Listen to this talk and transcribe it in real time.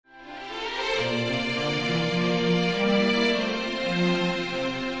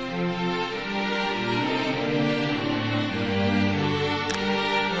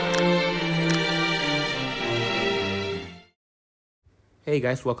Hey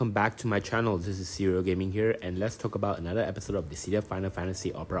guys, welcome back to my channel. This is Serial Gaming here, and let's talk about another episode of the XIII Final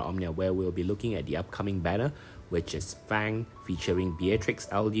Fantasy Opera Omnia, where we'll be looking at the upcoming banner, which is Fang featuring Beatrix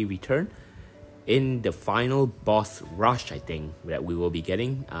LD return in the final boss rush, I think, that we will be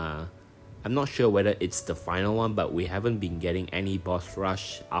getting. I'm not sure whether it's the final one, but we haven't been getting any boss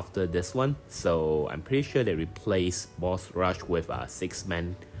rush after this one, so I'm pretty sure they replaced boss rush with a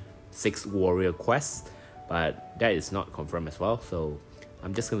 6 warrior quest, but that is not confirmed as well, so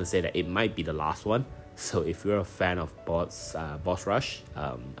I'm just gonna say that it might be the last one. So if you're a fan of boss rush,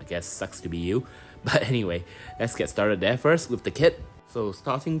 I guess sucks to be you. But anyway, let's get started there first with the kit. So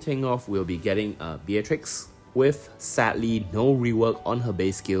starting thing off, we'll be getting Beatrix with, sadly, no rework on her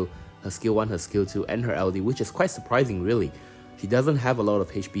base skill, her skill 1, her skill 2, and her LD, which is quite surprising really. She doesn't have a lot of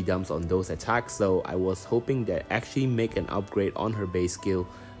HP dumps on those attacks, so I was hoping that actually make an upgrade on her base skill,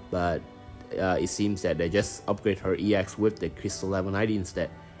 but it seems that they just upgrade her EX with the Crystal level 90 instead.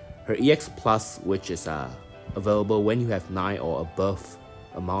 Her EX Plus, which is available when you have 9 or above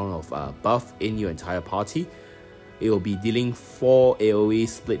amount of buff in your entire party. It will be dealing 4 AoE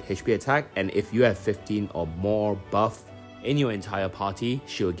split HP attack, and if you have 15 or more buff in your entire party,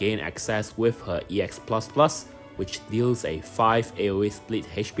 she will gain access with her EX Plus, which deals a 5 AoE split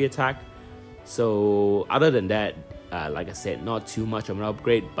HP attack. So other than that, like I said, not too much of an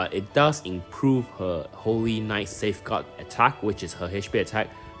upgrade, but it does improve her Holy Knight Safeguard attack, which is her HP attack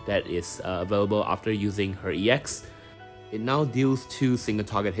that is available after using her EX. It now deals 2 single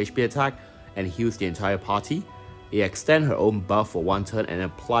target HP attack and heals the entire party. It extends her own buff for 1 turn and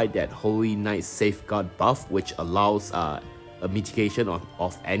apply that Holy Knight Safeguard buff, which allows a mitigation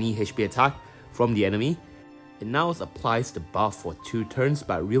of any HP attack from the enemy. It now applies the buff for 2 turns,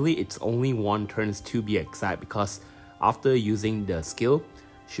 but really it's only 1 turn to be exact, because after using the skill,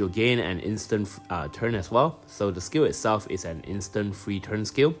 she'll gain an instant turn as well. So the skill itself is an instant free turn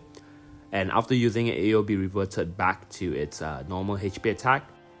skill, and after using it, it will be reverted back to its normal HP attack.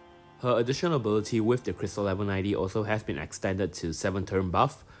 Her additional ability with the Crystal level 90 also has been extended to 7 turn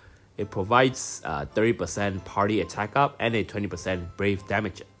buff. It provides 30% party attack up and a 20% brave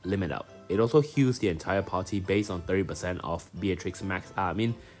damage limit up. It also heals the entire party based on 30% of Beatrix max,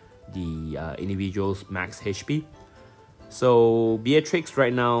 the individual's max HP. So Beatrix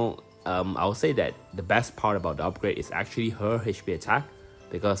right now, I would say that the best part about the upgrade is actually her HP attack,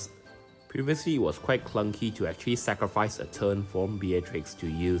 because previously it was quite clunky to actually sacrifice a turn from Beatrix to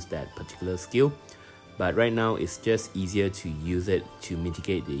use that particular skill, but right now it's just easier to use it to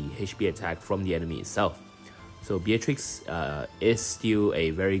mitigate the HP attack from the enemy itself. So Beatrix is still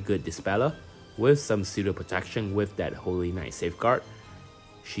a very good dispeller with some pseudo protection with that Holy Knight Safeguard.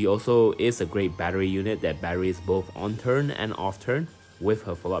 She also is a great battery unit that batteries both on turn and off turn with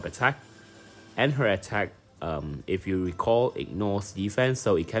her follow-up attack. And her attack, if you recall, ignores defense,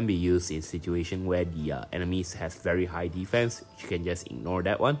 so it can be used in situations where the enemies has very high defense. You can just ignore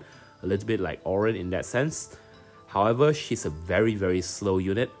that one, a little bit like Orin in that sense. However, she's a very slow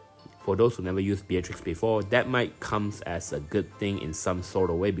unit. For those who never used Beatrix before, that might come as a good thing in some sort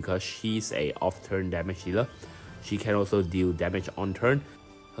of way, because she's a off-turn damage dealer. She can also deal damage on turn.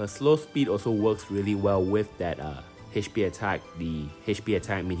 Her slow speed also works really well with that HP attack, the HP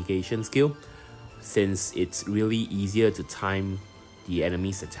attack mitigation skill, since it's really easier to time the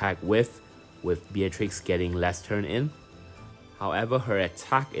enemy's attack with Beatrix getting less turn in. However, her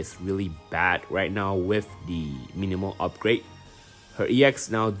attack is really bad right now with the minimal upgrade. Her EX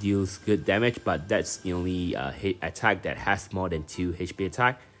now deals good damage, but that's the only attack that has more than 2 HP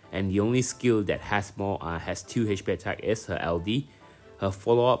attack, and the only skill that has 2 HP attack is her LD. Her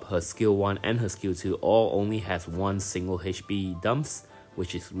follow-up, her skill 1 and her skill 2 all only has 1 single HP dumps,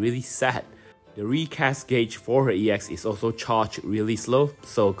 which is really sad. The recast gauge for her EX is also charged really slow,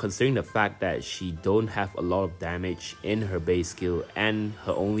 so considering the fact that she don't have a lot of damage in her base skill and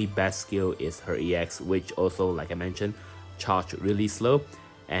her only best skill is her EX, which also, like I mentioned, charged really slow,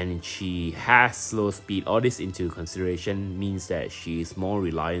 and she has slow speed, all this into consideration means that she is more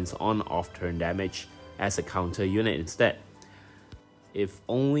reliant on off-turn damage as a counter unit instead. If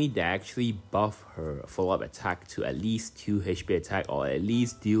only they actually buff her follow-up attack to at least 2 HP attack, or at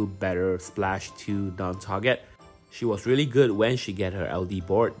least deal better splash to non-target. She was really good when she get her LD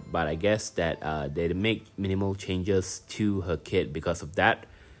board, but I guess that they make minimal changes to her kit because of that.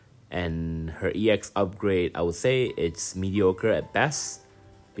 And her EX upgrade, I would say it's mediocre at best,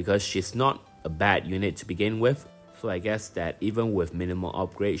 because she's not a bad unit to begin with. So I guess that even with minimal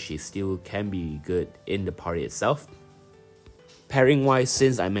upgrade, she still can be good in the party itself. Pairing wise,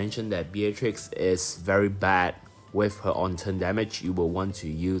 since I mentioned that Beatrix is very bad with her on-turn damage, you will want to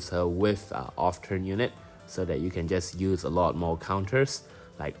use her with off-turn unit. so that you can just use a lot more counters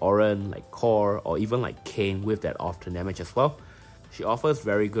like Oren, like Core, or even like Kane with that off-turn damage as well. She offers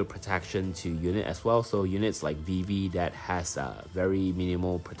very good protection to unit as well, so units like Vivi that has very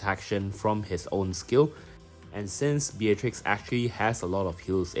minimal protection from his own skill. And since Beatrix actually has a lot of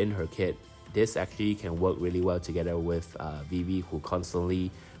heals in her kit, this actually can work really well together with Vivi, who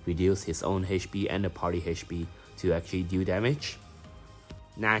constantly reduce his own HP and the party HP to actually deal damage.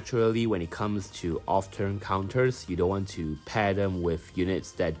 Naturally, when it comes to off-turn counters, you don't want to pair them with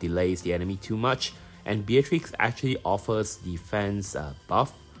units that delays the enemy too much, and Beatrix actually offers defense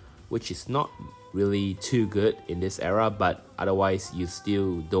buff, which is not really too good in this era, but otherwise you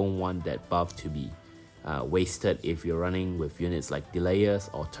still don't want that buff to be wasted. If you're running with units like delayers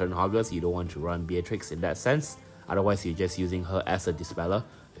or turn hoggers, you don't want to run Beatrix in that sense. Otherwise you're just using her as a dispeller,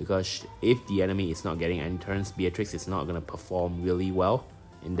 because if the enemy is not getting any turns, Beatrix is not going to perform really well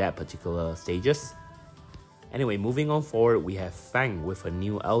in that particular stages. Anyway, moving on forward, we have Fang with a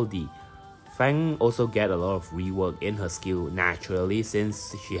new LD. Fang also get a lot of rework in her skill naturally,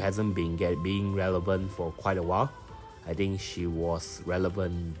 since she hasn't been being relevant for quite a while. I think she was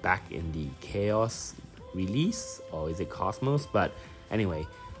relevant back in the Chaos release, or is it Cosmos? But anyway,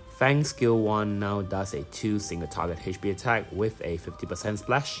 Fang skill 1 now does a 2 single target HP attack with a 50%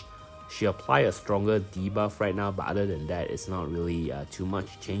 splash. She applies a stronger debuff right now, but other than that, it's not really too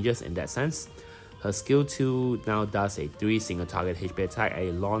much changes in that sense. Her skill 2 now does a 3 single target HP attack,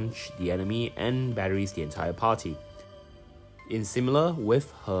 and launch the enemy and batteries the entire party. In similar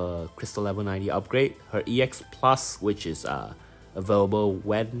with her Crystal level 90 upgrade, her EX Plus, which is available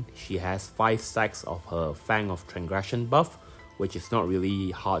when she has 5 stacks of her Fang of Transgression buff, which is not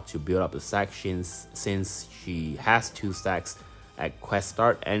really hard to build up the stack since she has 2 stacks at quest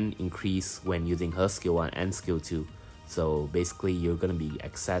start and increase when using her skill 1 and skill 2. So basically you're gonna be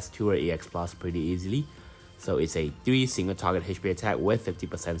access to her EX Plus pretty easily. So it's a 3 single target HP attack with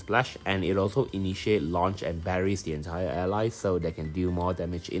 50% splash, and it also initiate launch and batteries the entire ally, so they can deal more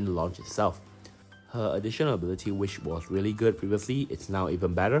damage in the launch itself. Her additional ability, which was really good previously, it's now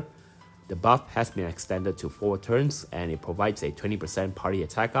even better. The buff has been extended to 4 turns, and it provides a 20% party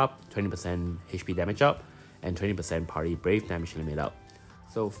attack up, 20% HP damage up, and 20% party brave damage limit up.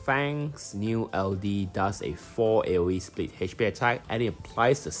 So Fang's new LD does a 4 AoE split HP attack, and it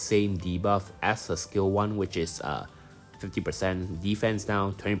applies the same debuff as her skill 1, which is 50% defense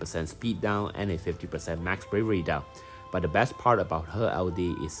down, 20% speed down, and a 50% max bravery down. But the best part about her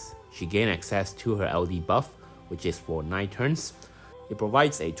LD is she gains access to her LD buff, which is for 9 turns. It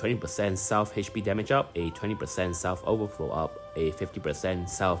provides a 20% self HP damage up, a 20% self overflow up, a 50%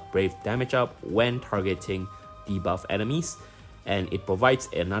 self brave damage up when targeting debuff enemies, and it provides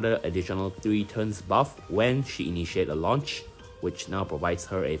another additional 3 turns buff when she initiates a launch, which now provides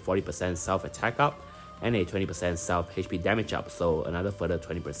her a 40% self attack up and a 20% self HP damage up, so another further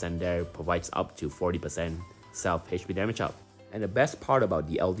 20% there provides up to 40% self HP damage up. And the best part about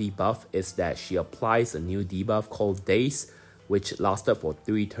the LD buff is that she applies a new debuff called DAZE, which lasted for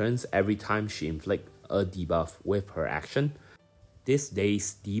 3 turns every time she inflicts a debuff with her action. This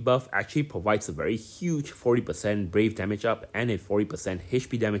DAZE debuff actually provides a very huge 40% brave damage up and a 40%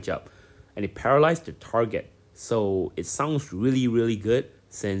 HP damage up, and it paralyzes the target. So it sounds really good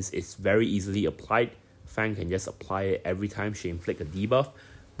since it's very easily applied. Fang can just apply it every time she inflicts a debuff,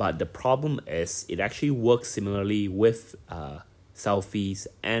 but the problem is it actually works similarly with Selphie's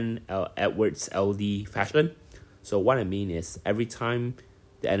and Edward's LD fashion. So what I mean is, every time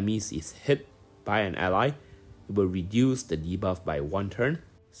the enemy is hit by an ally, it will reduce the debuff by 1 turn.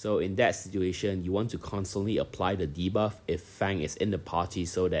 So in that situation, you want to constantly apply the debuff if Fang is in the party,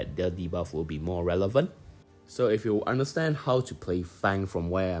 so that the debuff will be more relevant. So if you understand how to play Fang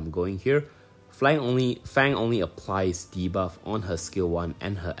from where I'm going here, Fang only applies debuff on her skill 1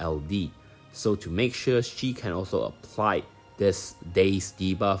 and her LD. So to make sure she can also apply this DAZE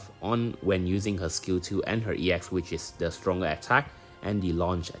debuff on when using her skill 2 and her EX, which is the stronger attack and the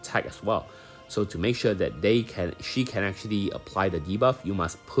launch attack as well. So to make sure that she can actually apply the debuff, you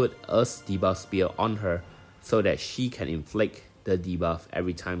must put a debuff spear on her so that she can inflict the debuff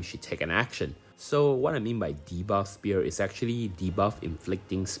every time she take an action. So what I mean by debuff spear is actually debuff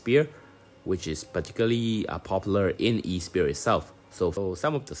inflicting spear, which is particularly popular in E-Spear itself. So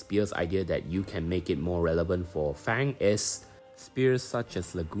some of the spears idea that you can make it more relevant for Fang is spears such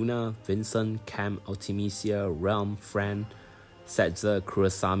as Laguna, Vincent, Camp, Ultimisia, Realm, Fran, Setzer,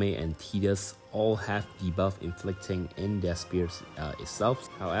 Kurosame, and Tidus all have debuff inflicting in their spears itself.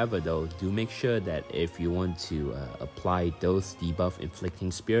 However though, do make sure that if you want to apply those debuff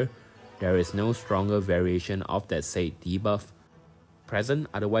inflicting spear, there is no stronger variation of that said debuff present,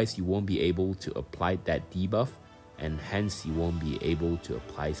 otherwise you won't be able to apply that debuff, and hence you won't be able to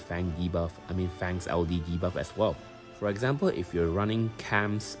apply Fang's LD debuff as well. For example, if you're running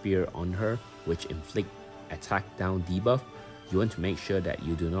Cam's Spear on her, which inflict attack down debuff, you want to make sure that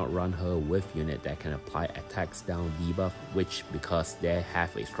you do not run her with unit that can apply attacks down debuff, because they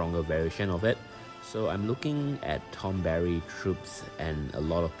have a stronger variation of it. So I'm looking at Tom Barry troops, and a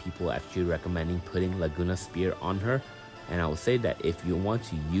lot of people actually recommending putting Laguna Spear on her. And I would say that if you want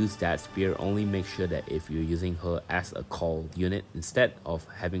to use that spear, only make sure that if you're using her as a call unit instead of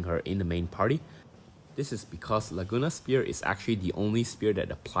having her in the main party. This is because Laguna Spear is actually the only spear that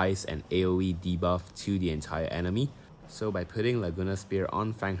applies an AoE debuff to the entire enemy. So by putting Laguna Spear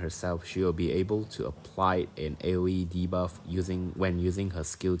on Fang herself, she will be able to apply an AoE debuff when using her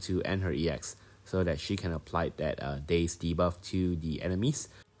skill 2 and her EX, so that she can apply that DAZE debuff to the enemies.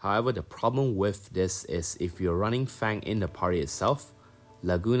 However, the problem with this is if you're running Fang in the party itself,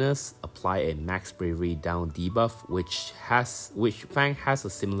 Lagunas apply a max bravery down debuff, which Fang has a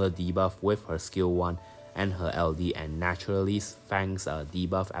similar debuff with her skill 1 and her LD, and naturally Fang's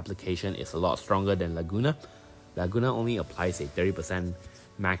debuff application is a lot stronger than Laguna. Laguna only applies a 30%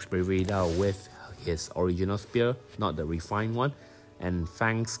 max bravery down with his original spear, not the refined one, and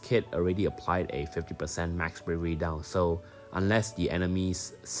Fang's kit already applied a 50% max bravery down. So unless the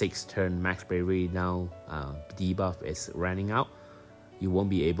enemy's 6 turn max bravery down debuff is running out, you won't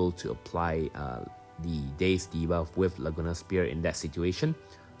be able to apply the DAZE debuff with Laguna Spear in that situation.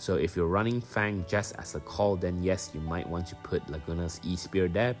 So if you're running Fang just as a call, then yes, you might want to put Laguna's E-Spear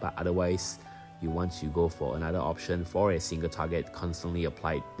there, but otherwise you want to go for another option for a single target constantly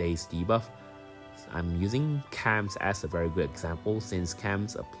applied DAZE debuff. I'm using Cam's as a very good example, since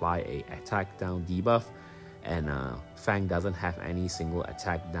Cam's apply a attack down debuff, and Fang doesn't have any single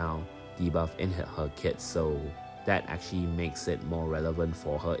attack down debuff in her kit, so that actually makes it more relevant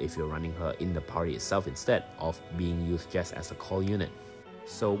for her if you're running her in the party itself instead of being used just as a call unit.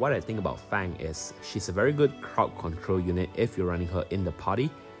 So what I think about Fang is she's a very good crowd control unit if you're running her in the party.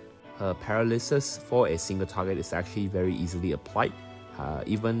 Her paralysis for a single target is actually very easily applied.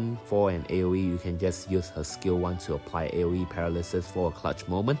 Even for an AoE, you can just use her skill 1 to apply AoE paralysis for a clutch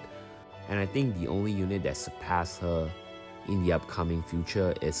moment. And I think the only unit that surpassed her in the upcoming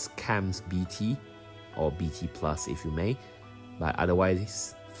future is Cam's BT, or BT plus if you may, but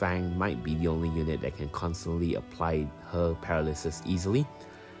otherwise Fang might be the only unit that can constantly apply her paralysis easily.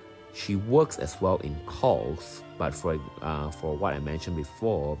 She works as well in calls, but for what I mentioned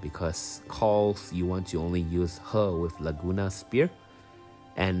before, because calls you want to only use her with Laguna Spear.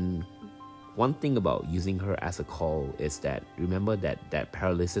 And one thing about using her as a call is that remember that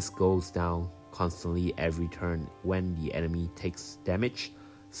paralysis goes down constantly every turn when the enemy takes damage.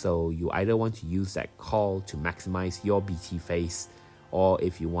 So you either want to use that call to maximize your BT phase, or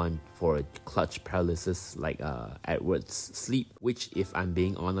if you want for a clutch paralysis like Edward's Sleep, which if I'm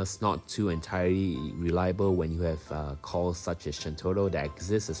being honest, not too entirely reliable when you have calls such as Shantoro that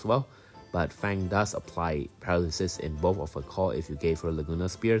exists as well. But Fang does apply paralysis in both of her call if you gave her Laguna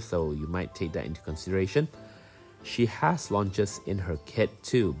Spear, so you might take that into consideration. She has launches in her kit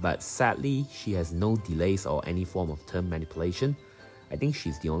too, but sadly she has no delays or any form of turn manipulation. I think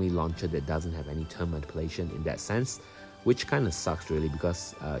she's the only launcher that doesn't have any turn manipulation in that sense, which kind of sucks really,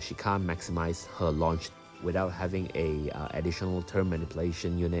 because she can't maximize her launch without having a additional turn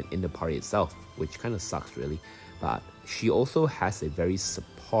manipulation unit in the party itself, which kind of sucks really. But she also has a very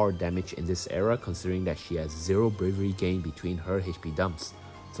subpar damage in this era, considering that she has 0 bravery gain between her HP dumps,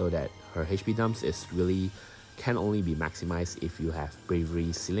 so that her HP dumps can only be maximized if you have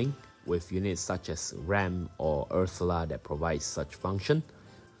bravery ceiling with units such as Ram or Ursula that provides such function.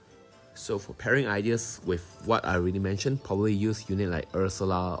 So for pairing ideas with what I already mentioned, probably use unit like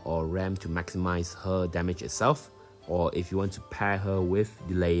Ursula or Ram to maximize her damage itself, or if you want to pair her with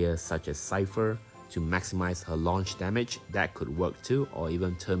delayers such as Cypher to maximize her launch damage, that could work too, or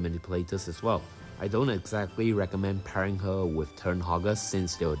even turn manipulators as well. I don't exactly recommend pairing her with turn hoggers,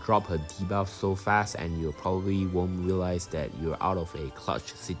 since they'll drop her debuff so fast and you probably won't realize that you're out of a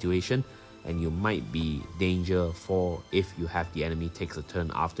clutch situation, and you might be danger for if you have the enemy takes a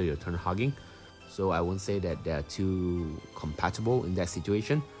turn after your turn hogging. So I won't say that they're too compatible in that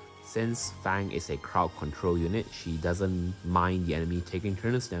situation. Since Fang is a crowd control unit, she doesn't mind the enemy taking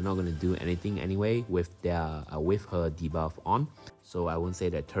turns. They're not going to do anything anyway with her debuff on. So I won't say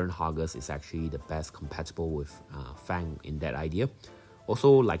that turn hoggers is actually the best compatible with Fang in that idea. Also,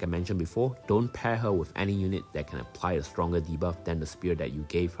 like I mentioned before, don't pair her with any unit that can apply a stronger debuff than the spear that you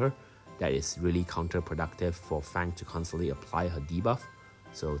gave her. That is really counterproductive for Fang to constantly apply her debuff.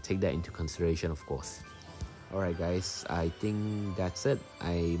 So take that into consideration, of course. Alright guys, I think that's it.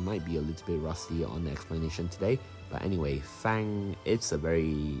 I might be a little bit rusty on the explanation today, but anyway, Fang, it's a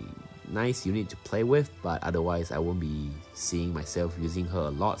very nice unit to play with, but otherwise I won't be seeing myself using her a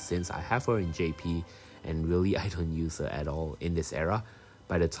lot since I have her in JP and really I don't use her at all in this era.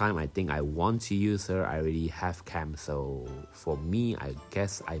 By the time I think I want to use her, I already have camp, so for me, I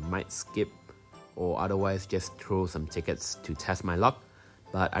guess I might skip or otherwise just throw some tickets to test my luck.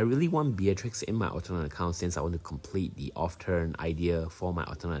 But I really want Beatrix in my alternate account since I want to complete the off-turn idea for my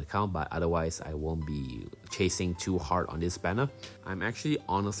alternate account, but otherwise I won't be chasing too hard on this banner. I'm actually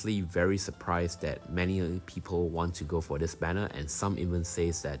honestly very surprised that many people want to go for this banner, and some even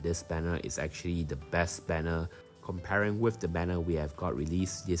says that this banner is actually the best banner comparing with the banner we have got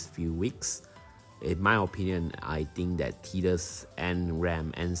released these few weeks. In my opinion, I think that Tidus and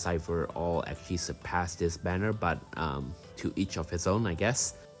Ram and Cypher all actually surpassed this banner, but to each of his own, I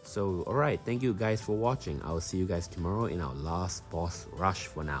guess. So alright, thank you guys for watching. I'll see you guys tomorrow in our last boss rush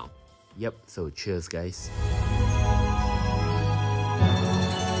for now. Yep, so cheers guys.